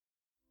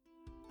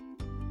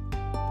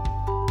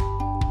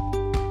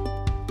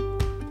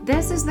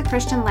This is the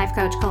Christian Life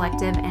Coach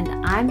Collective,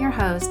 and I'm your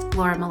host,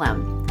 Laura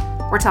Malone.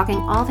 We're talking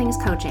all things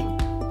coaching,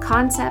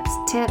 concepts,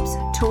 tips,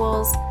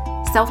 tools,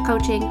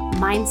 self-coaching,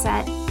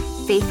 mindset,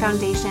 faith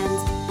foundations,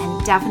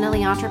 and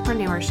definitely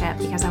entrepreneurship,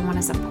 because I want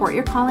to support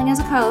your calling as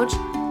a coach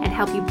and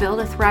help you build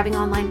a thriving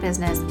online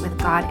business with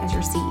God as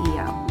your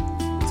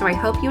CEO. So I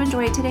hope you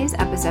enjoyed today's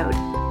episode.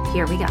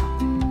 Here we go.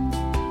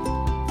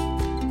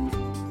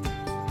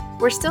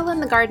 We're still in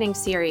the gardening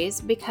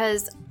series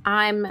because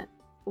I'm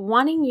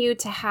wanting you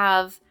to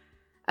have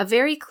a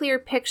very clear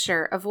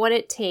picture of what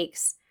it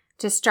takes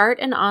to start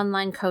an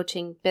online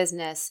coaching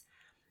business.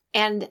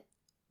 And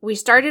we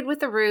started with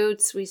the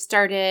roots. We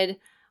started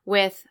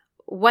with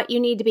what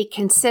you need to be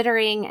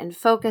considering and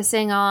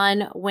focusing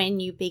on when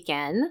you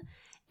begin.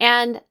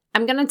 And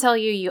I'm going to tell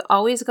you, you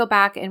always go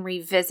back and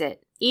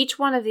revisit each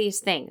one of these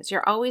things.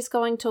 You're always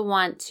going to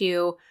want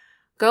to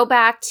go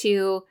back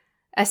to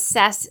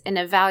assess and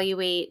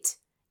evaluate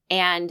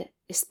and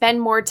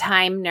spend more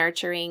time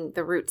nurturing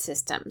the root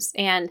systems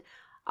and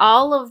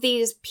all of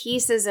these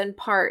pieces and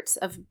parts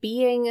of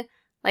being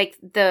like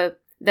the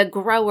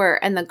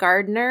grower and the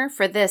gardener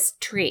for this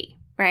tree,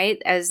 right?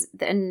 As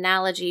the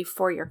analogy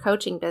for your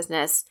coaching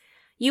business,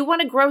 you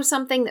want to grow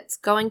something that's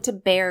going to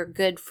bear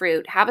good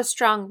fruit, have a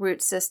strong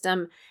root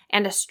system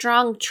and a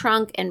strong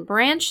trunk and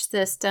branch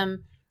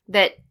system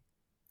that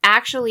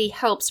actually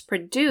helps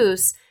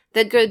produce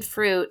the good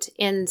fruit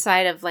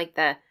inside of like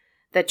the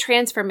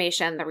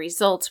transformation, the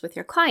results with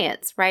your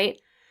clients, right?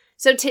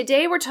 So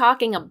today we're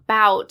talking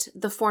about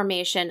the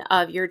formation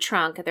of your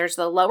trunk. There's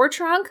the lower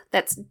trunk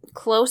that's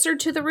closer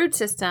to the root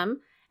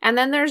system, and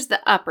then there's the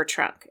upper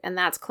trunk, and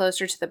that's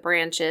closer to the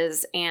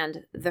branches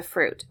and the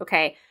fruit,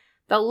 okay?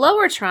 The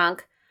lower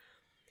trunk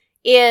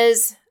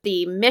is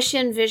the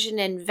mission, vision,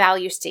 and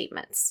value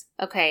statements,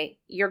 okay?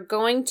 You're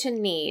going to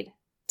need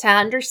to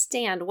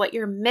understand what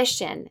your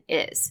mission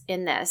is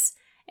in this.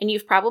 And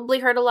you've probably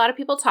heard a lot of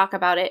people talk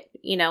about it.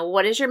 You know,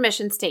 what is your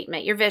mission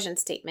statement, your vision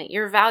statement,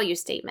 your value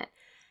statement?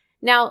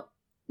 Now,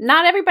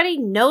 not everybody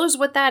knows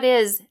what that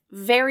is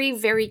very,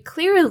 very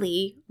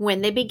clearly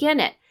when they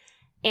begin it.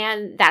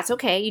 And that's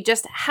okay. You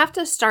just have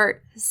to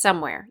start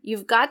somewhere.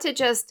 You've got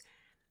to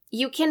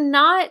you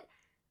cannot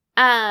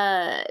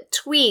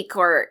tweak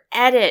or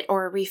edit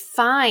or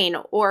refine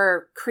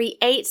or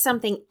create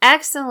something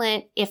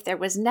excellent if there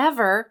was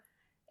never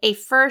a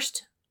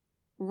first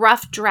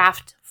rough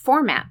draft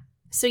format.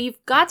 So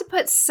you've got to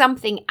put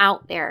something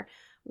out there,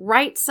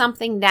 write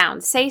something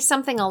down, say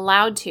something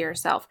aloud to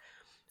yourself.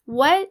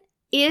 What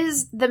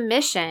is the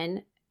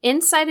mission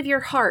inside of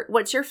your heart?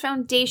 What's your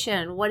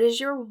foundation? What is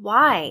your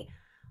why?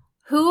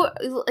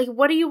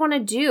 What do you want to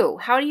do?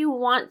 How do you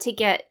want to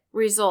get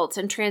results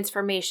and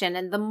transformation?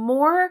 And the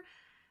more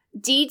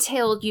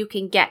detailed you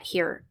can get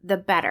here, the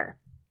better.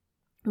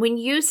 When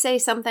you say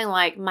something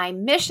like my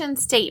mission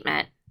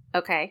statement,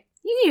 okay,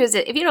 you can use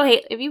it. If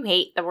you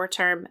hate the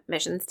term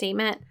mission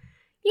statement,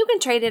 you can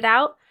trade it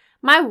out.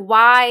 My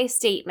why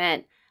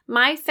statement,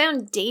 my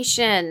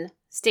foundation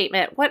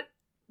statement,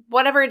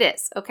 whatever it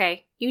is,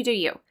 okay? You do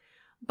you.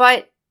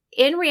 But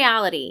in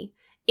reality,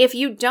 if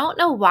you don't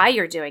know why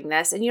you're doing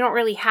this and you don't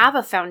really have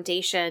a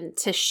foundation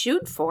to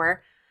shoot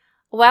for,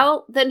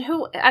 well, then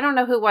I don't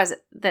know who was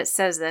it that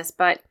says this,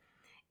 but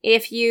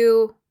if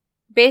you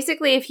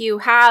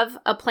have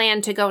a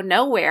plan to go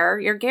nowhere,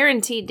 you're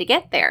guaranteed to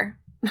get there.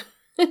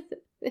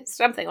 It's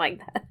something like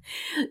that.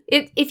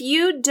 If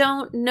you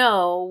don't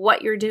know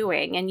what you're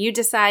doing and you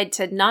decide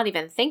to not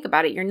even think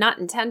about it, you're not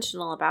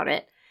intentional about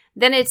it,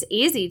 then it's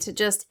easy to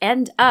just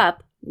end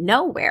up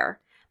nowhere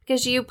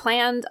because you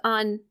planned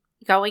on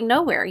going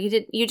nowhere.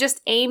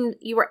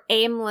 You were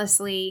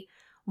aimlessly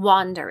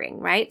wandering,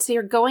 right? So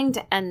you're going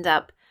to end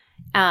up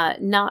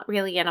not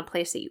really in a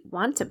place that you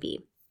want to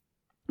be.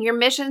 Your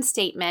mission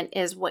statement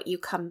is what you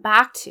come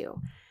back to.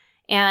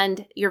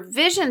 And your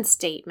vision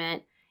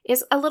statement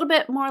is a little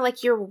bit more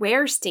like your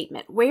where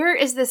statement. Where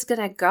is this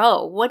going to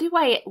go? What do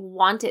I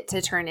want it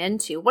to turn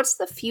into? What's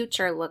the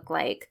future look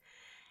like?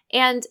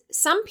 And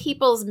some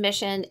people's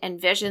mission and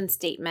vision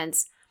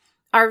statements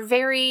are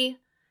very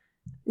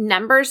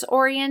numbers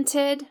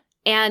oriented,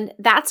 and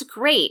that's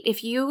great.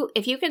 If you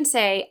can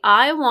say,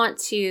 I want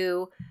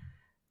to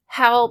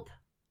help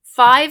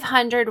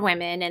 500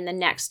 women in the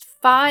next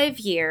 5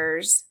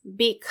 years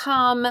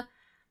become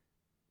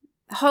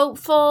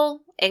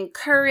hopeful,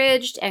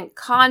 encouraged, and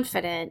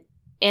confident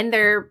in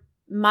their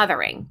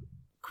mothering.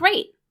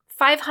 Great.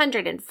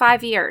 500 in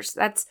 5 years.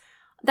 That's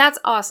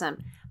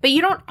awesome. But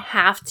you don't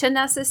have to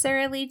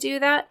necessarily do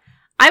that.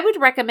 I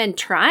would recommend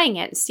trying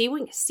it and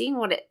seeing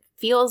what it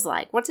feels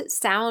like. What's it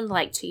sound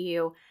like to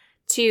you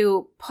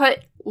to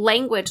put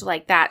language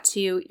like that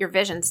to your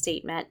vision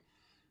statement?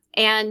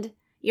 And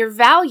your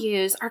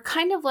values are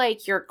kind of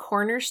like your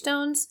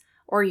cornerstones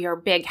or your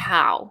big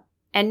how,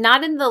 and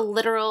not in the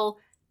literal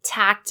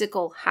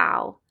tactical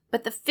how,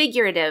 but the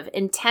figurative,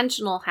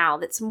 intentional how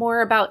that's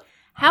more about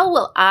how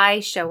will I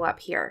show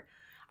up here?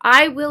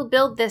 I will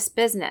build this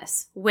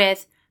business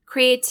with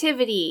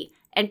creativity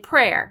and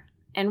prayer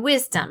and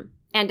wisdom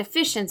and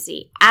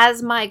efficiency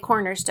as my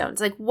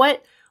cornerstones. Like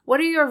what What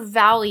are your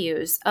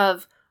values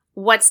of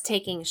what's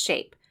taking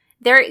shape?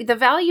 The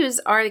values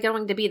are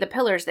going to be the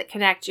pillars that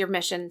connect your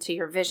mission to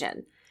your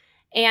vision.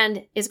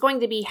 And it's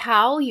going to be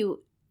how you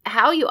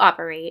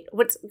operate,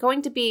 what's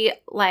going to be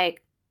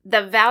like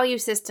the value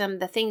system,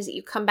 the things that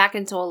you come back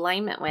into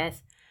alignment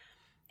with.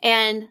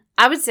 And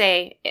I would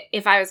say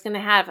if I was going to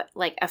have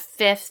like a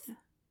fifth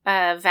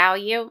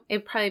value,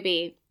 it'd probably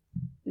be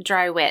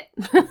dry wit.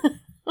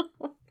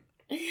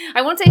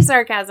 I won't say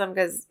sarcasm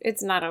because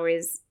it's not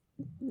always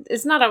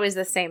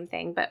the same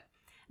thing, but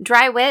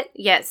dry wit,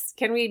 yes.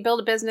 Can we build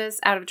a business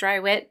out of dry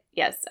wit?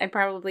 Yes. I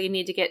probably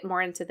need to get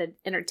more into the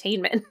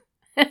entertainment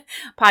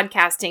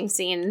podcasting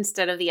scene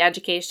instead of the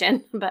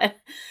education. But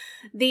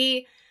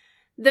the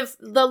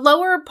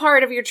lower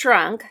part of your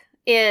trunk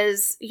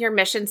is your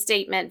mission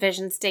statement,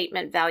 vision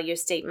statement, value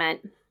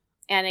statement.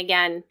 And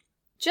again,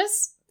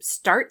 just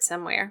start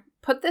somewhere.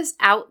 Put this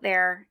out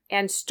there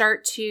and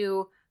start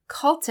to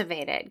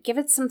cultivate it. Give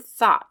it some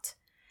thought.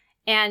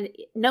 And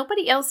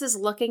nobody else is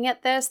looking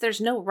at this. There's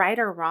no right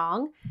or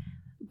wrong,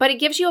 but it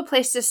gives you a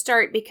place to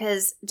start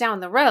because down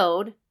the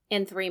road,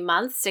 in 3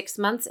 months, 6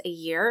 months, a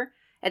year,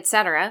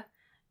 etc.,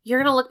 you're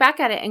going to look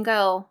back at it and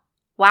go,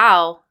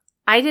 wow,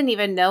 I didn't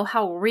even know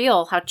how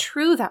real, how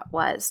true that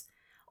was.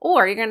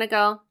 Or you're going to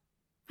go,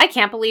 I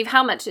can't believe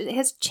how much it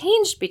has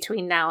changed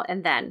between now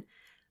and then.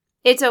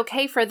 It's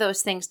okay for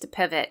those things to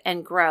pivot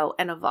and grow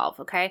and evolve,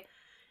 okay?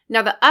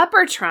 Now, the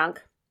upper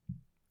trunk,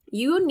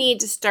 you need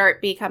to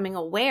start becoming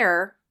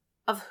aware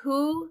of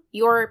who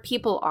your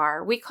people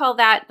are. We call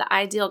that the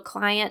ideal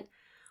client,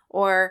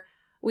 or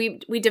we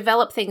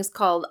develop things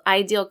called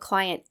ideal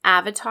client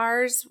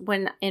avatars.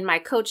 When in my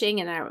coaching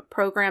and our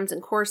programs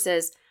and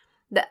courses,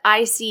 the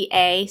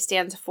ICA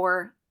stands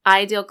for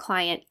Ideal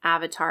Client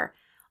Avatar.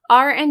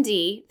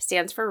 R&D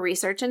stands for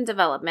research and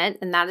development,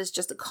 and that is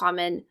just a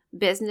common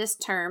business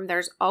term.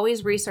 There's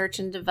always research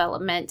and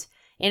development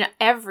in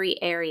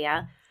every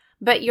area.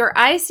 But your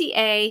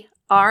ICA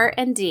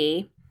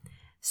R&D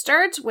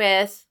starts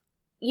with,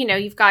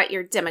 you've got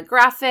your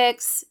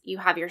demographics, you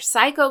have your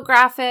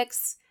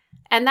psychographics,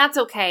 and that's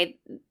okay.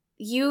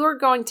 You are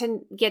going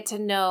to get to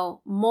know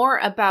more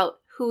about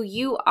who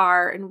you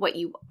are and what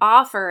you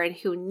offer and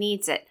who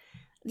needs it.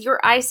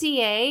 Your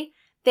ICA,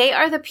 they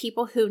are the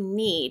people who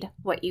need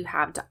what you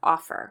have to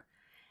offer.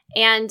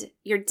 And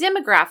your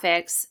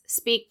demographics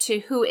speak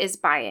to who is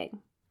buying.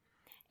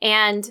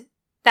 And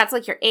that's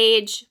like your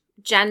age,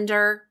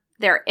 gender,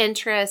 their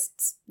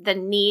interests, the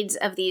needs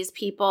of these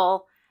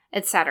people,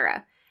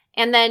 etc.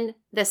 And then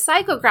the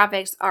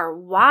psychographics are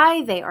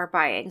why they are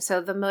buying.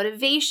 So the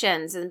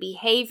motivations and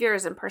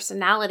behaviors and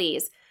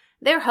personalities,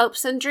 their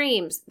hopes and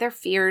dreams, their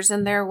fears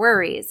and their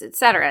worries,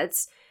 etc.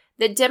 It's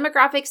the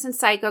demographics and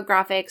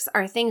psychographics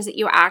are things that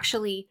you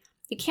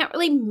can't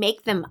really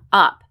make them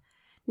up.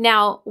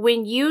 Now,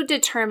 when you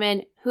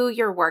determine who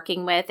you're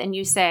working with and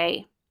you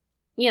say,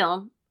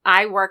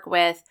 I work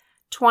with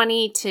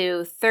 20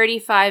 to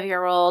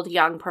 35-year-old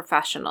young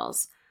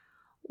professionals.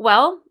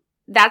 Well,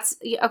 that's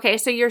okay.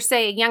 So you're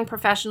saying young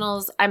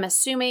professionals, I'm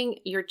assuming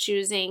you're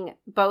choosing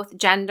both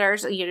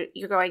genders.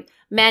 You're going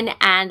men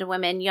and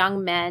women,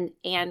 young men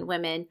and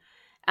women.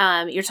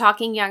 You're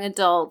talking young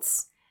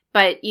adults,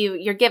 but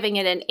you're giving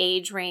it an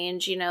age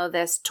range,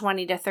 this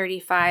 20 to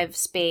 35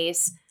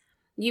 space.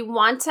 You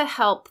want to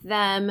help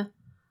them,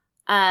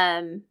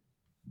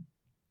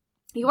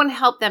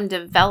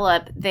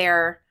 develop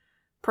their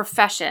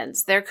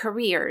professions, their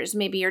careers.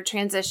 Maybe you're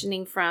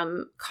transitioning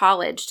from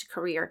college to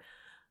career.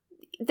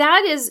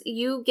 That is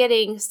you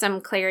getting some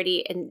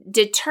clarity and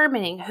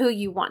determining who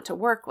you want to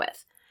work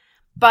with.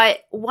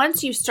 But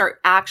once you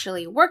start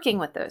actually working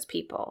with those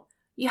people,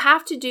 you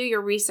have to do your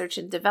research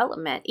and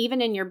development,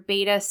 even in your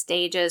beta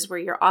stages where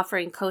you're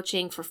offering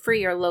coaching for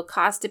free or low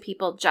cost to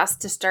people just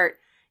to start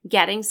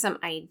getting some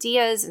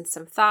ideas and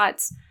some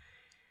thoughts.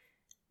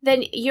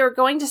 Then you're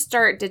going to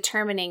start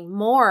determining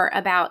more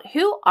about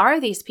who are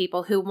these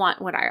people who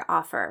want what I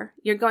offer.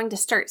 You're going to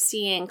start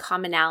seeing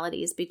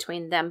commonalities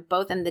between them,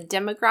 both in the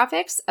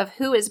demographics of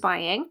who is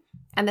buying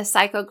and the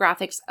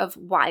psychographics of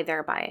why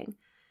they're buying.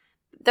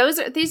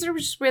 These are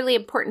just really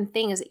important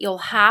things that you'll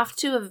have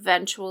to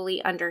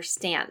eventually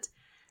understand.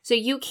 So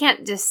you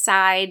can't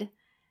decide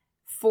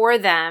for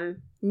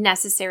them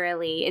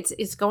necessarily.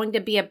 It's going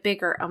to be a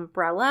bigger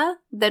umbrella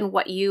than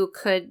what you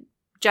could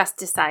just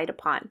decide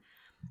upon.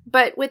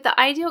 But with the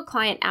ideal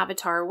client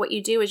avatar, what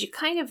you do is you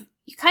kind of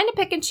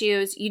pick and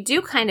choose. You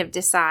do kind of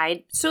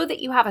decide so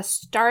that you have a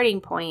starting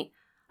point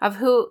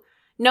of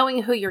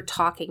knowing who you're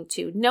talking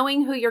to,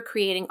 knowing who you're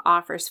creating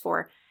offers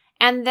for.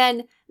 And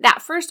then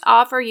that first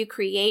offer you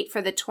create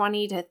for the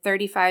 20 to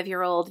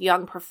 35-year-old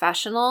young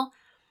professional,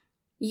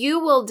 you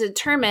will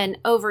determine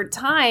over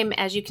time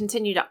as you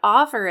continue to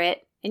offer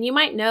it, and you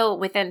might know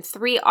within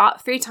three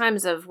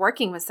times of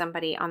working with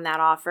somebody on that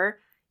offer,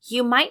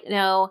 you might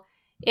know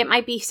it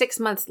might be 6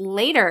 months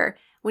later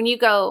when you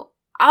go,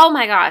 oh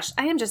my gosh,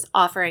 I am just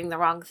offering the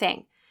wrong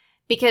thing.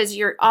 Because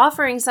you're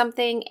offering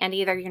something and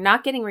either you're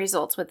not getting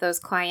results with those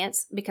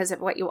clients because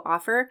of what you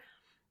offer,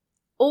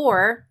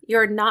 or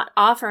you're not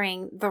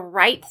offering the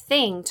right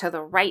thing to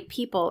the right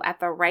people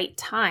at the right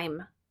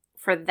time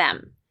for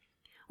them,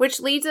 which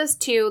leads us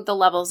to the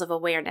levels of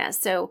awareness.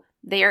 So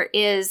there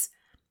is,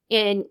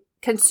 in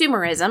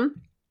consumerism,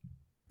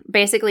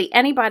 basically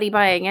anybody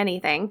buying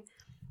anything,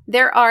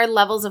 there are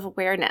levels of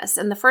awareness.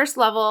 And the first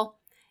level,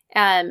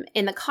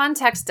 in the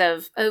context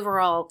of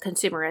overall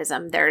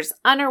consumerism, there's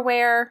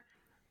unaware,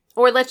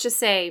 or let's just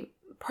say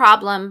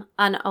problem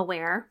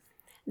unaware.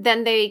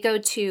 Then they go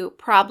to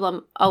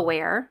problem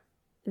aware,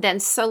 then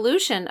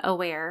solution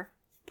aware,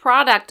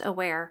 product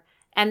aware,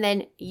 and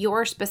then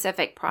your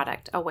specific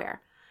product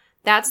aware.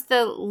 That's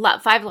the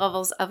 5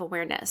 levels of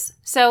awareness.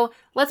 So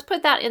let's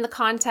put that in the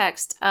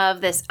context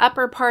of this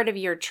upper part of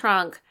your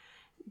trunk,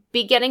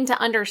 beginning to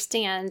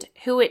understand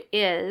who it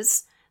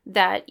is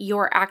that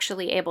you're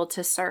actually able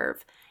to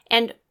serve.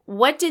 And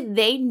what did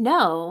they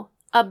know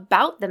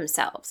about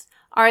themselves?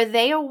 Are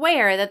they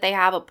aware that they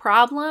have a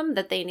problem,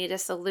 that they need a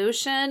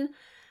solution?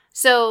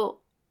 So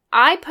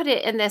I put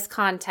it in this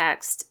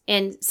context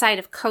inside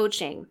of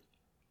coaching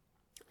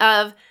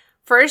of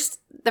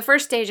the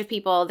first stage of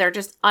people, they're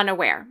just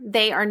unaware.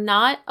 They are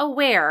not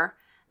aware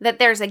that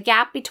there's a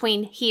gap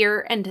between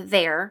here and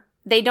there.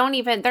 They're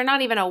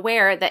not even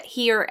aware that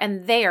here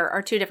and there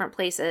are 2 different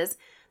places.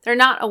 They're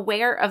not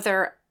aware of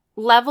their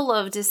level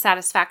of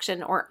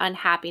dissatisfaction or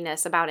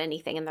unhappiness about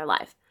anything in their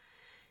life.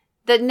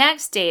 The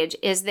next stage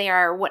is they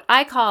are what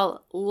I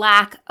call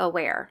lack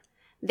aware.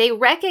 They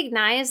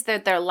recognize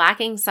that they're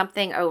lacking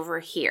something over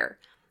here.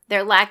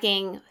 They're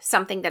lacking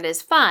something that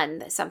is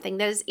fun, something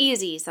that is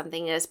easy,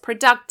 something that is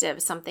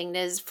productive, something that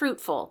is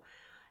fruitful.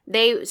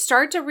 They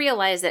start to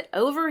realize that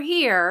over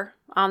here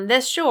on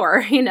this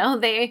shore,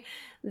 they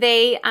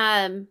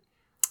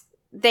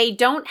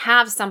don't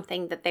have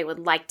something that they would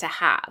like to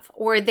have,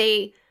 or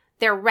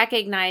they're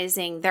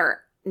recognizing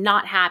they're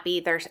not happy,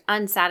 they're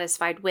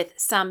unsatisfied with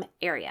some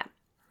area.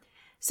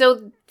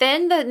 So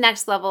then the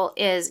next level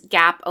is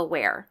gap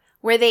aware,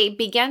 where they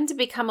begin to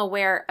become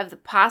aware of the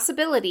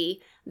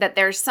possibility that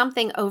there's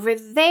something over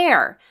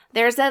there.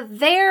 There's a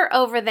there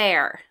over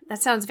there.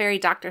 That sounds very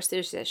Dr.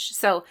 Seuss-ish.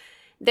 So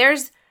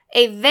there's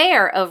a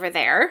there over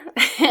there,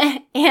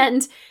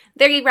 and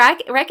they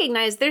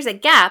recognize there's a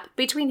gap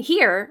between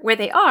here, where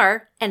they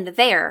are, and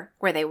there,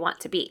 where they want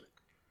to be.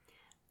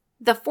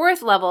 The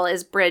 4th level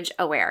is bridge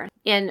aware.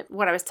 In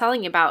what I was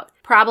telling you about,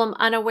 problem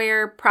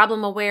unaware,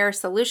 problem aware,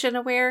 solution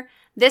aware,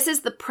 this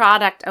is the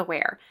product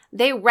aware.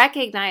 They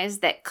recognize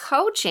that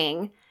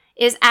coaching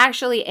is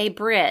actually a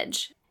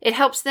bridge. It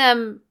helps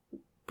them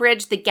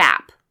bridge the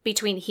gap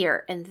between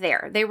here and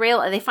there.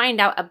 They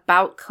find out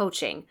about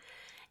coaching,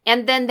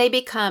 and then they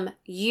become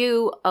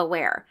you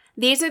aware.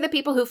 These are the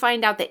people who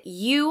find out that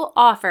you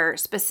offer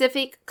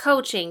specific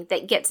coaching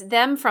that gets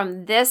them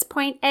from this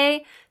point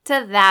A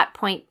to that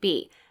point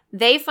B.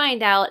 They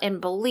find out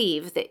and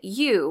believe that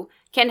you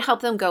can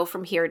help them go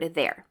from here to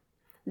there.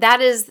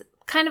 That is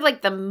kind of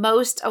like the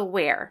most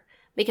aware,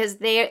 because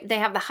they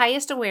have the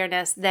highest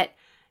awareness that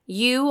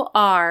you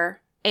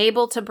are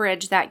able to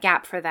bridge that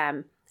gap for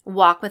them,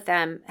 walk with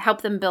them,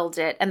 help them build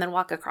it, and then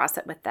walk across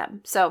it with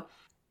them. So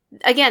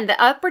again,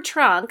 the upper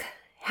trunk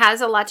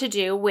has a lot to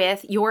do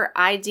with your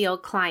ideal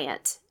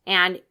client,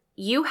 and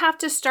you have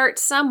to start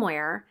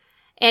somewhere,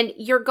 and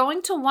you're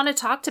going to want to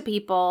talk to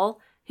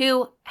people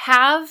who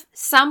have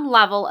some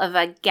level of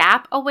a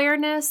gap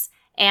awareness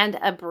and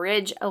a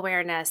bridge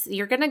awareness.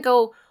 You're going to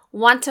go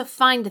want to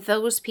find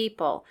those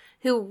people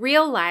who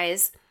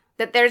realize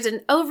that there's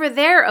an over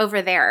there,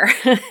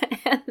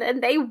 and then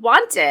they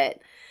want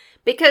it.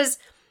 Because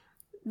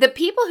the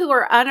people who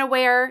are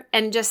unaware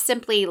and just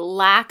simply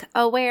lack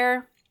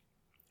aware,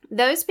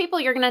 those people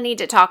you're going to need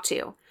to talk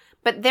to.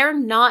 But they're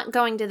not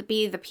going to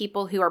be the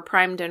people who are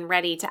primed and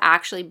ready to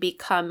actually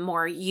become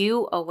more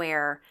you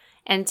aware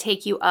and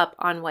take you up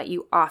on what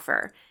you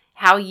offer,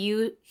 how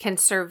you can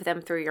serve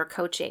them through your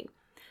coaching.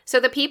 So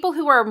the people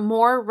who are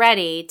more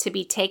ready to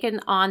be taken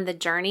on the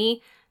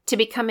journey to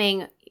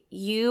becoming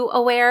you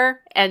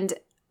aware and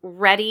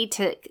ready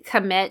to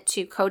commit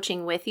to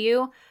coaching with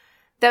you,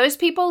 those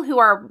people who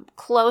are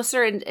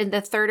closer in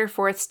the 3rd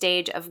or 4th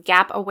stage of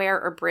gap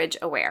aware or bridge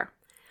aware.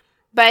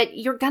 But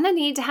you're going to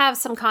need to have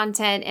some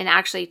content and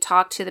actually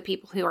talk to the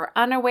people who are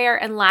unaware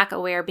and lack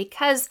aware,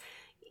 because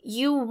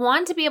you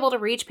want to be able to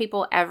reach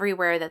people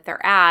everywhere that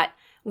they're at.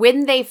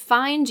 When they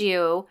find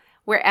you,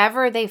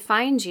 wherever they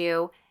find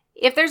you,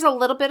 if there's a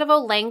little bit of a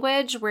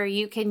language where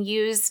you can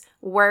use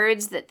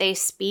words that they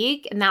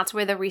speak, and that's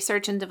where the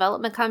research and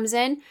development comes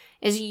in,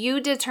 is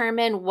you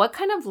determine what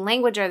kind of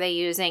language are they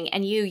using,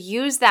 and you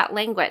use that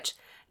language,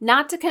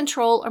 not to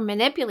control or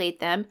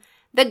manipulate them.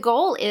 The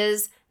goal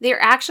is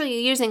they're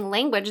actually using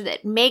language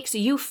that makes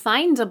you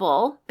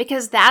findable,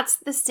 because that's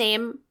the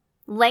same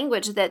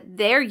language that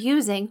they're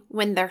using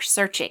when they're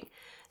searching.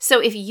 So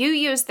if you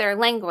use their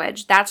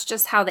language, that's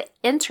just how the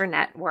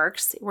internet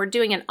works. We're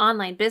doing an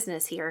online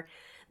business here.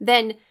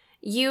 Then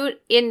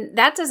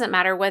that doesn't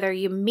matter whether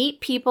you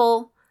meet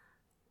people.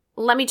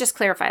 Let me just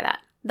clarify that.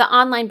 The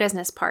online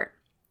business part.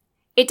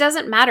 It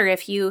doesn't matter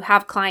if you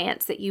have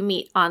clients that you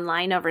meet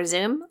online over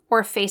Zoom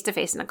or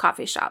face-to-face in a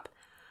coffee shop.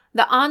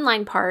 The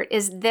online part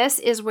is this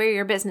is where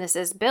your business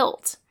is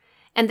built.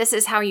 And this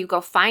is how you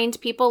go find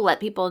people, let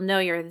people know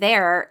you're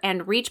there,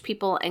 and reach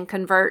people and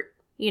convert,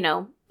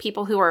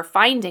 people who are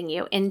finding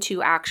you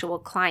into actual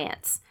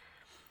clients.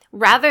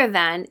 Rather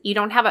than you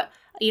don't have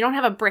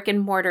a brick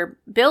and mortar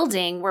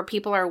building where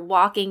people are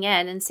walking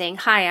in and saying,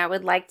 "Hi, I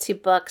would like to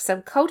book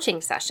some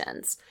coaching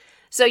sessions."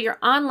 So your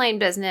online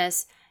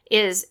business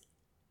is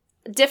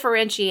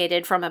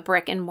differentiated from a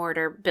brick and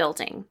mortar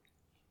building.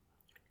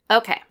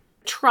 Okay,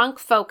 trunk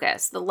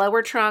focus, the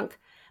lower trunk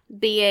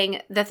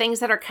being the things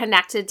that are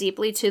connected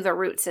deeply to the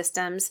root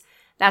systems.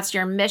 That's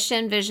your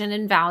mission, vision,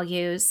 and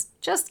values.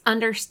 Just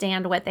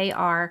understand what they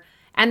are,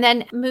 and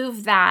then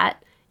move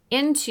that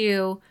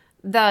into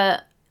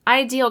the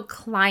ideal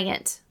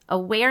client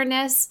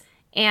awareness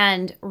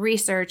and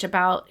research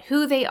about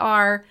who they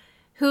are,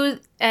 who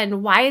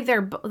and why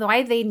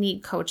they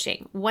need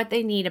coaching, what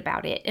they need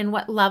about it, and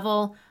what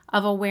level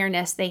of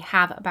awareness they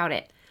have about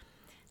it.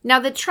 Now,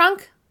 the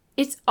trunk,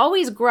 it's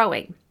always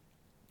growing.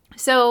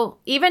 So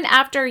even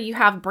after you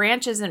have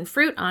branches and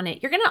fruit on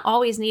it, you're going to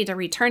always need to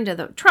return to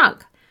the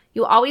trunk.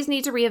 You always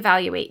need to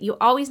reevaluate. You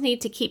always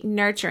need to keep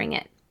nurturing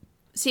it.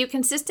 So you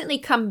consistently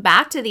come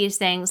back to these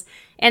things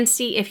and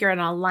see if you're in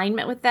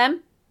alignment with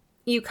them.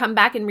 You come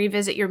back and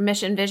revisit your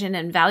mission, vision,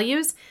 and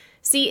values.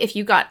 See if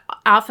you got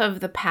off of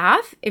the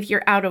path, if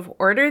you're out of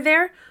order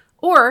there,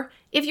 or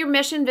if your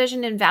mission,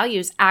 vision, and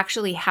values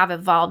actually have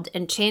evolved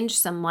and changed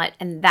somewhat,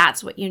 and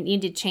that's what you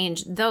need to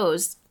change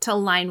those to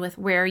align with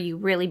where you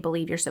really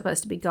believe you're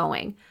supposed to be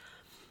going.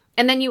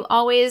 And then you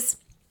always,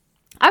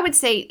 I would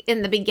say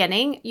in the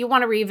beginning, you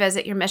want to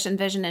revisit your mission,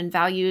 vision, and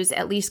values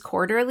at least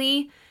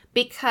quarterly,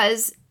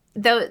 because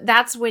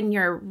that's when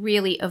you're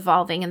really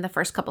evolving in the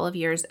first couple of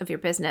years of your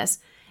business.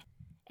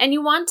 And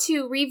you want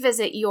to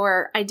revisit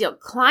your ideal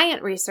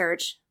client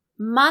research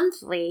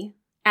monthly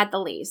at the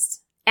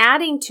least,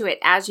 adding to it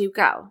as you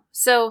go.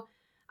 So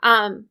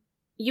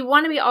you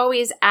want to be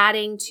always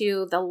adding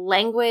to the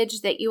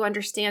language that you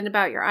understand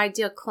about your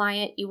ideal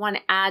client. You want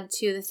to add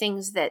to the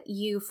things that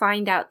you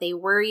find out they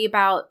worry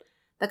about,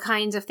 the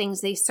kinds of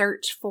things they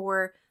search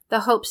for,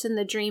 the hopes and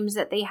the dreams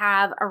that they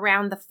have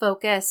around the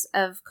focus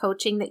of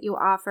coaching that you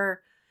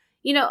offer.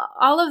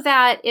 All of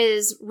that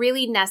is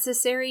really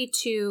necessary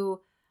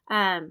to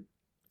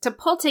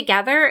pull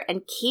together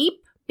and keep,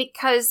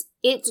 because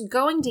it's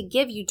going to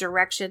give you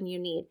direction you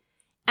need.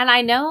 And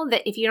I know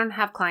that if you don't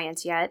have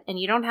clients yet and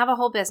you don't have a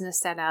whole business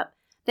set up,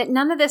 that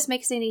none of this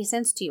makes any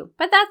sense to you,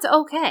 but that's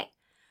okay.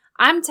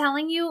 I'm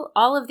telling you,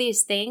 all of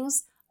these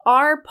things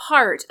are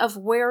part of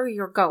where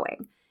you're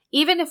going.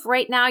 Even if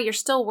right now you're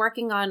still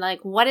working on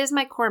what is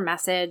my core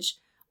message,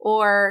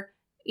 or,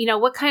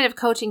 what kind of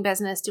coaching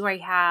business do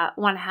I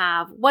want to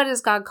have? What has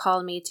God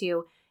called me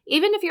to?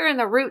 Even if you're in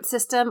the root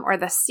system or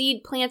the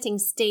seed planting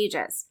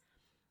stages,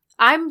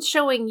 I'm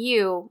showing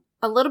you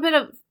a little bit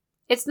of,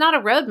 it's not a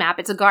roadmap,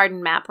 it's a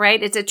garden map,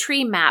 right? It's a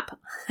tree map.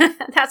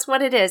 That's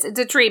what it is. It's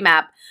a tree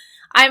map.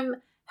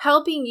 I'm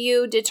helping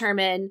you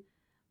determine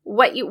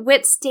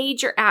what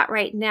stage you're at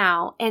right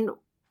now and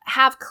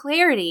have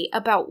clarity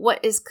about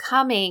what is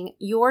coming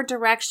your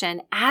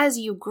direction as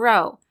you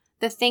grow,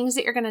 the things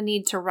that you're going to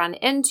need to run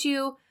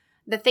into,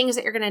 the things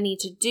that you're going to need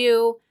to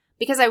do,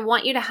 because I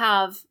want you to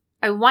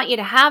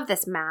have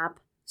this map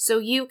so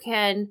you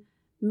can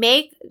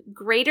make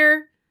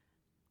greater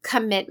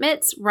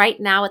commitments right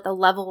now at the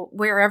level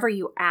wherever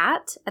you're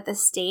at the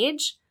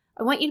stage.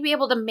 I want you to be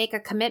able to make a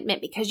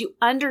commitment because you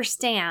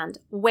understand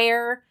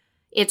where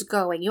it's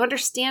going. You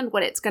understand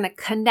what it's going to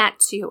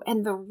connect to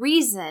and the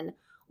reason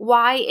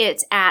why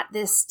it's at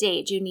this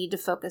stage. You need to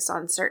focus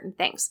on certain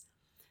things.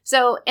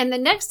 So in the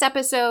next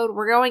episode,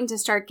 we're going to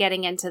start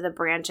getting into the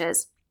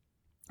branches.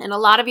 And a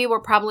lot of you were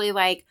probably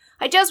like,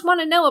 I just want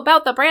to know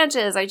about the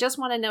branches. I just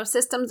want to know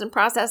systems and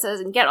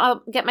processes and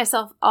get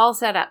myself all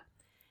set up.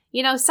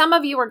 Some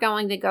of you are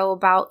going to go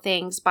about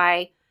things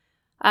by,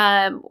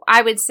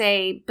 I would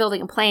say,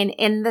 building a plane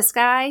in the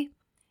sky.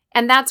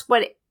 And that's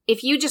what,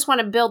 if you just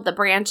want to build the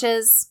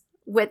branches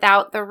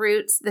without the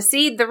roots, the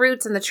seed, the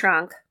roots, and the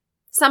trunk,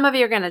 some of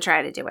you are going to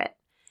try to do it.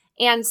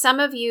 And some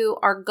of you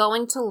are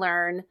going to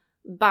learn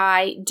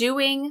by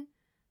doing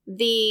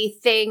the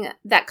thing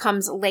that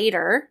comes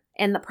later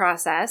in the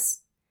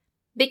process,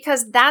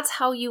 because that's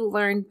how you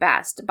learn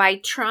best, by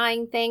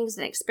trying things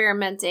and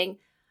experimenting.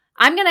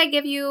 I'm going to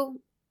give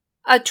you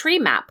a tree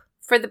map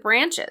for the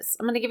branches.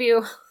 I'm going to give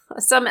you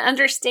some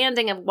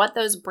understanding of what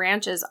those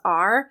branches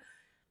are,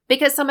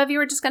 because some of you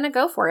are just going to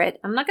go for it.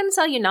 I'm not going to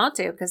tell you not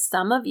to, because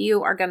some of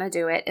you are going to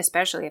do it,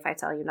 especially if I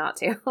tell you not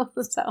to.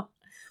 So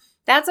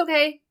that's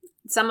okay.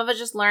 Some of us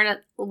just learn it.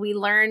 We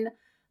learn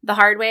the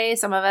hard way.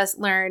 Some of us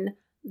learn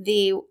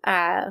the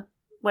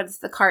what's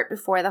the cart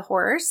before the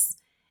horse.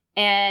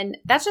 And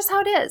that's just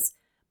how it is.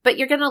 But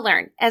you're going to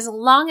learn. As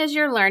long as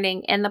you're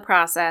learning in the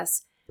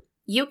process,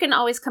 you can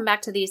always come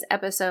back to these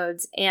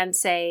episodes and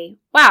say,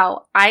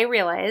 wow, I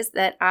realized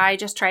that I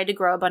just tried to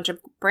grow a bunch of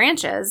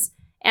branches.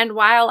 And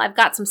while I've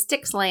got some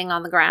sticks laying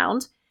on the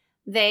ground,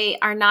 they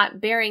are not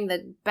bearing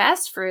the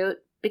best fruit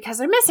because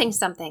they're missing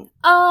something.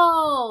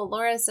 Oh,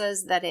 Laura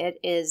says that it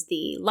is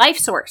the life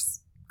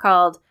source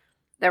called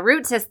the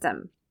root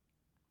system.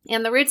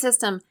 And the root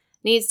system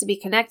needs to be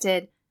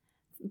connected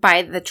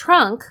by the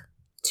trunk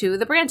to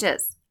the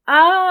branches.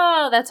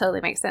 Oh, that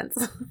totally makes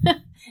sense.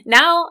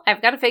 Now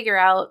I've got to figure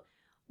out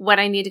what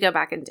I need to go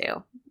back and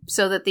do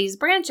so that these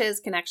branches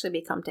can actually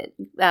become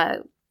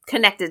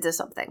connected to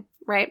something,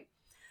 right?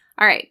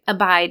 All right,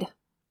 abide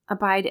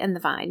in the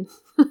vine.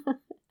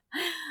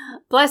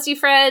 Bless you,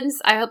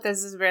 friends. I hope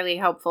this is really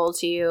helpful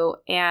to you.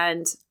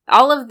 And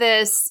all of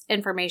this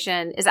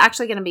information is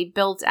actually going to be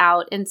built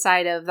out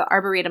inside of the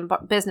Arboretum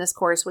business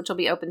course, which will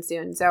be open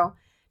soon. So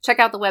check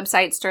out the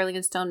website,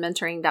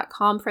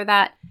 sterlingandstonementoring.com for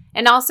that.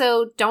 And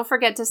also don't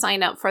forget to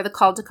sign up for the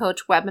Call to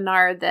Coach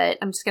webinar that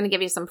I'm just going to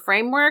give you some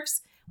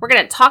frameworks. We're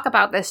going to talk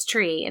about this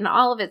tree and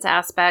all of its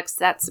aspects.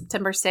 That's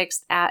September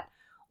 6th at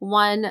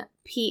 1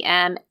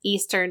 p.m.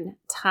 Eastern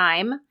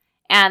Time.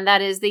 And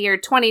that is the year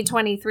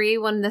 2023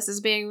 when this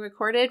is being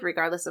recorded,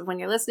 regardless of when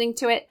you're listening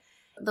to it.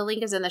 The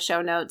link is in the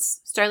show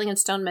notes,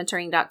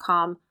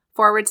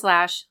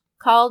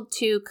 sterlingandstonementoring.com/called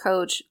to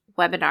coach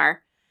webinar.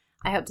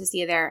 I hope to see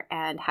you there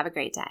and have a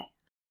great day.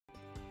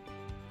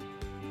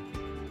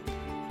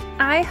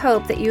 I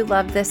hope that you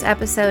loved this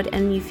episode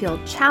and you feel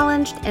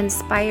challenged,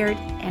 inspired,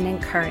 and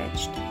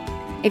encouraged.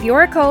 If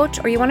you're a coach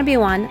or you want to be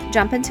one,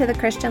 jump into the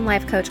Christian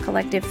Life Coach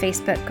Collective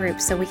Facebook group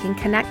so we can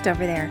connect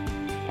over there.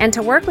 And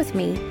to work with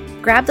me,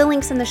 grab the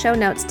links in the show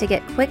notes to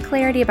get quick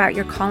clarity about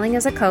your calling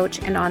as a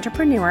coach and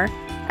entrepreneur,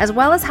 as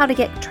well as how to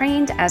get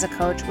trained as a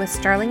coach with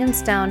Sterling &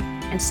 Stone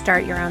and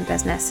start your own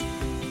business.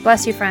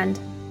 Bless you, friend.